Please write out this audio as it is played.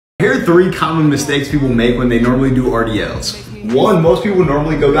Here are 3 common mistakes people make when they normally do RDLs. 1, most people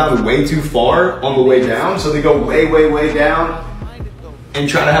normally go down way too far on the way down, so they go way down and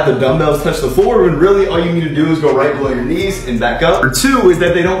try to have the dumbbells touch the floor when really all you need to do is go right below your knees and back up. Or 2 is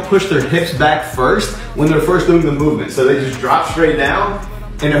that they don't push their hips back first when they're first doing the movement. So they just drop straight down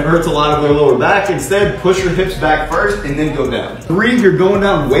and it hurts a lot of their lower back. Instead, push your hips back first and then go down. 3, you're going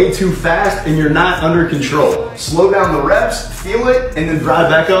down way too fast and you're not under control. Slow down the reps, feel it, and then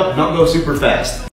drive back up. Don't go super fast.